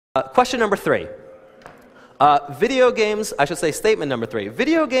Question number 3. Video games, I should say statement number 3.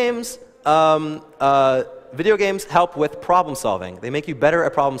 Video games help with problem solving. They make you better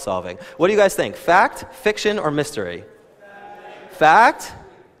at problem solving. What do you guys think? Fact, fiction, or mystery? Fact?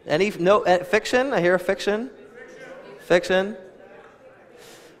 Fiction? I hear a fiction. Fiction.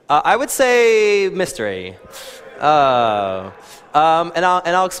 I would say mystery. And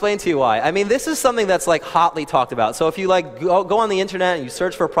I'll explain to you why. I mean, this is something that's like hotly talked about. So if you like go on the internet and you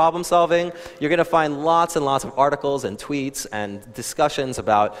search for problem solving, you're going to find lots and lots of articles and tweets and discussions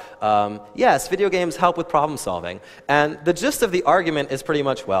about, yes, video games help with problem solving. And the gist of the argument is pretty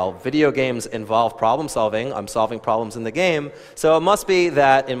much, well, video games involve problem solving. I'm solving problems in the game. So it must be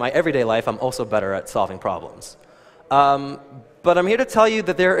that in my everyday life, I'm also better at solving problems. But I'm here to tell you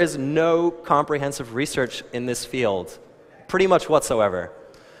that there is no comprehensive research in this field, pretty much whatsoever.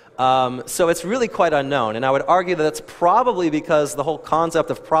 So it's really quite unknown. And I would argue that that's probably because the whole concept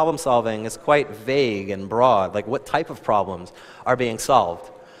of problem solving is quite vague and broad, like what type of problems are being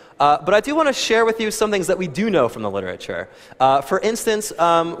solved. But I do want to share with you some things that we do know from the literature. For instance,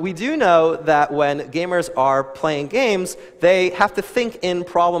 we do know that when gamers are playing games, they have to think in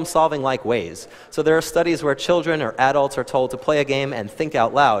problem-solving-like ways. So there are studies where children or adults are told to play a game and think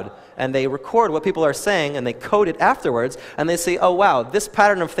out loud. And they record what people are saying, and they code it afterwards, and they say, oh, wow, this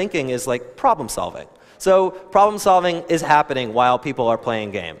pattern of thinking is like problem-solving. So problem-solving is happening while people are playing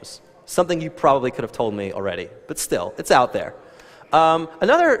games. Something you probably could have told me already. But still, it's out there.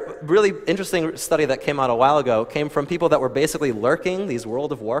 Another really interesting study that came out a while ago came from people that were basically lurking these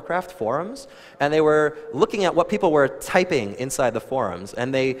World of Warcraft forums, and they were looking at what people were typing inside the forums.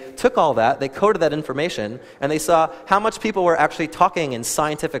 And they took all that, they coded that information, and they saw how much people were actually talking in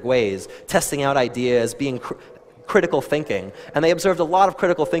scientific ways, testing out ideas, being critical thinking. And they observed a lot of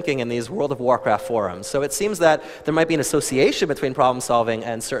critical thinking in these World of Warcraft forums. So it seems that there might be an association between problem solving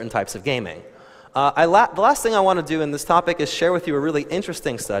and certain types of gaming. The last thing I want to do in this topic is share with you a really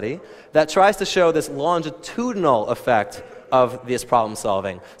interesting study that tries to show this longitudinal effect of this problem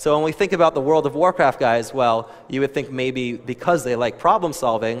solving. So when we think about the World of Warcraft guys, well, you would think maybe because they like problem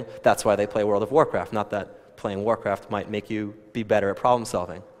solving, that's why they play World of Warcraft, not that playing Warcraft might make you be better at problem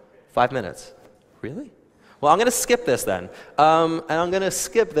solving. 5 minutes. Really? Well, I'm going to skip this then. And I'm going to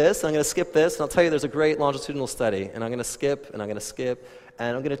skip this, and I'm going to skip this, and I'll tell you there's a great longitudinal study. And I'm going to skip, and I'm going to skip.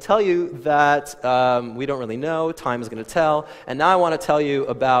 And I'm going to tell you that we don't really know. Time is going to tell. And now I want to tell you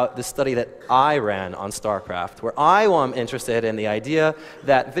about the study that I ran on StarCraft, where I am interested in the idea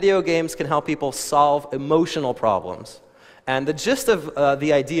that video games can help people solve emotional problems. And the gist of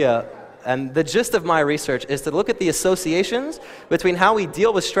the idea and the gist of my research is to look at the associations between how we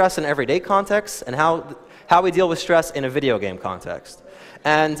deal with stress in everyday contexts and how we deal with stress in a video game context.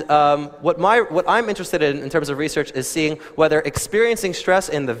 And what I'm interested in terms of research is seeing whether experiencing stress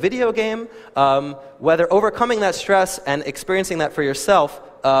in the video game, whether overcoming that stress and experiencing that for yourself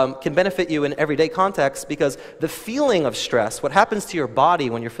can benefit you in everyday contexts, because the feeling of stress, what happens to your body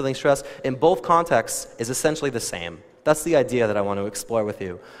when you're feeling stress in both contexts is essentially the same. That's the idea that I want to explore with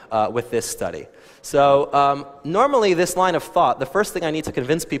you with this study. So normally this line of thought, the first thing I need to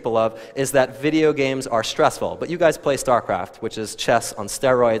convince people of is that video games are stressful. But you guys play StarCraft, which is chess on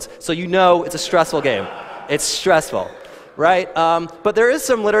steroids, so you know it's a stressful game. It's stressful, right? But there is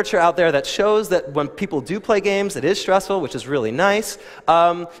some literature out there that shows that when people do play games, it is stressful, which is really nice.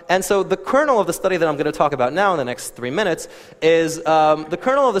 And so the kernel of the study that I'm going to talk about now in the next 3 minutes is, the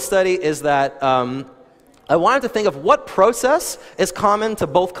kernel of the study is that I wanted to think of what process is common to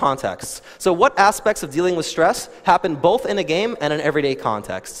both contexts. So what aspects of dealing with stress happen both in a game and in everyday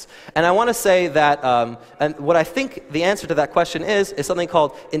contexts. And I want to say that, and what I think the answer to that question is something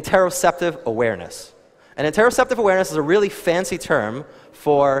called interoceptive awareness. And interoceptive awareness is a really fancy term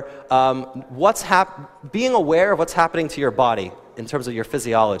for being aware of what's happening to your body in terms of your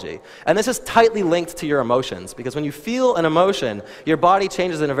physiology. And this is tightly linked to your emotions, because when you feel an emotion, your body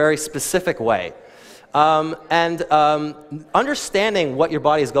changes in a very specific way. Understanding what your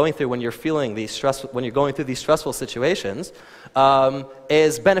body is going through when you're feeling when you're going through these stressful situations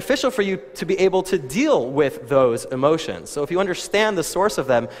is beneficial for you to be able to deal with those emotions. So if you understand the source of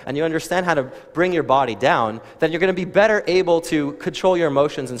them and you understand how to bring your body down, then you're going to be better able to control your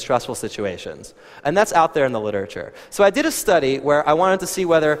emotions in stressful situations. And that's out there in the literature. So I did a study where I wanted to see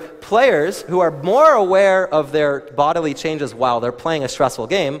whether players who are more aware of their bodily changes while they're playing a stressful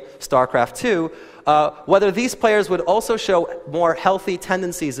game, StarCraft 2, whether these players would also show more healthy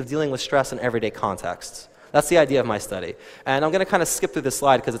tendencies of dealing with stress in everyday contexts. That's the idea of my study. And I'm going to kind of skip through this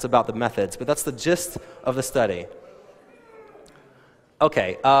slide because it's about the methods, but that's the gist of the study.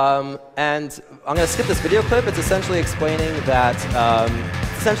 Okay, and I'm going to skip this video clip. It's essentially explaining that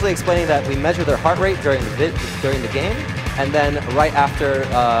essentially explaining that we measure their heart rate during the game, and then right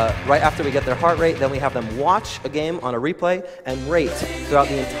after we get their heart rate, then we have them watch a game on a replay and rate throughout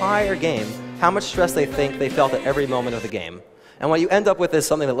the entire game how much stress they think they felt at every moment of the game. And what you end up with is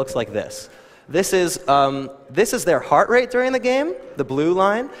something that looks like this. This is their heart rate during the game, the blue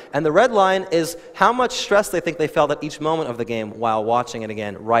line, and the red line is how much stress they think they felt at each moment of the game while watching it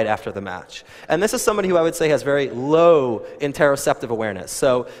again right after the match. And this is somebody who I would say has very low interoceptive awareness.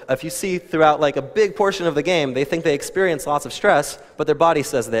 So if you see throughout like a big portion of the game, they think they experience lots of stress, but their body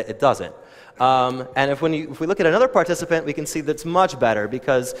says that it doesn't. And if we look at another participant, we can see that's much better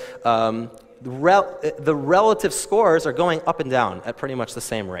because the relative scores are going up and down at pretty much the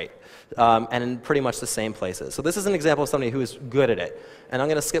same rate. And in pretty much the same places. So this is an example of somebody who is good at it. And I'm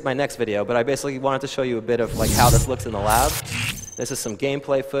going to skip my next video, but I basically wanted to show you a bit of like how this looks in the lab. This is some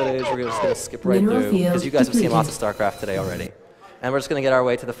gameplay footage. We're just going to skip right through, because you guys have seen lots of StarCraft today already. And we're just going to get our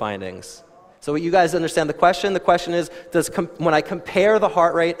way to the findings. So you guys understand the question? The question is, when I compare the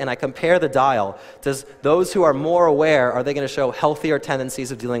heart rate and I compare the dial, does those who are more aware, are they going to show healthier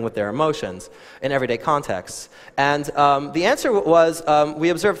tendencies of dealing with their emotions in everyday contexts? And the answer was, we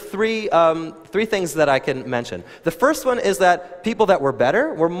observed three things that I can mention. The first one is that people that were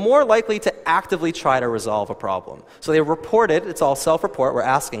better were more likely to actively try to resolve a problem. So they reported, it's all self-report, we're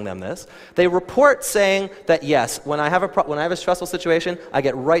asking them this. They report saying that yes, when I have a stressful situation, I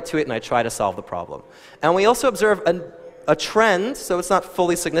get right to it and I try to solve the problem. And we also observe a trend, so it's not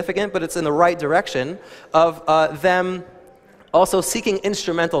fully significant, but it's in the right direction, of them also seeking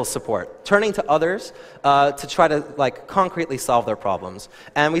instrumental support, turning to others to try to like concretely solve their problems.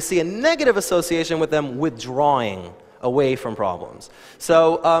 And we see a negative association with them withdrawing away from problems.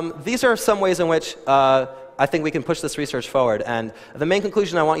 So these are some ways in which I think we can push this research forward. And the main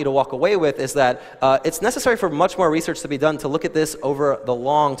conclusion I want you to walk away with is that it's necessary for much more research to be done to look at this over the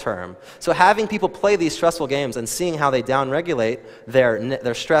long term. So having people play these stressful games and seeing how they downregulate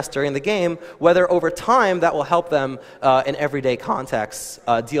their stress during the game, whether over time that will help them in everyday contexts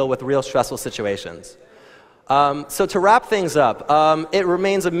deal with real stressful situations. So to wrap things up, it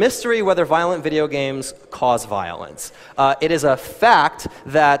remains a mystery whether violent video games cause violence. It is a fact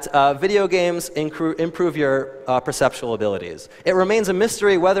that video games improve your perceptual abilities. It remains a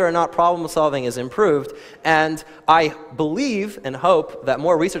mystery whether or not problem solving is improved, and I believe and hope that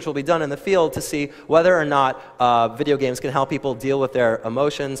more research will be done in the field to see whether or not video games can help people deal with their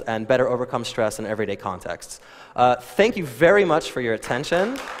emotions and better overcome stress in everyday contexts. Thank you very much for your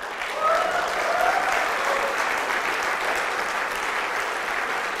attention.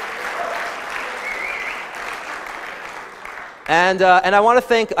 And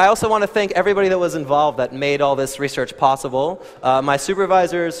I also want to thank everybody that was involved that made all this research possible. My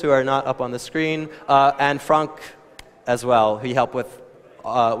supervisors, who are not up on the screen, and Frank as well, who helped with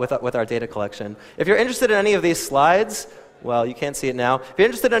our data collection. If you're interested in any of these slides, well, you can't see it now. If you're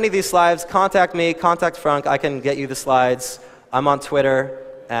interested in any of these slides, contact me, contact Frank. I can get you the slides. I'm on Twitter,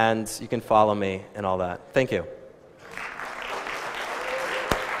 and you can follow me and all that. Thank you.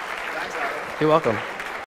 You're welcome.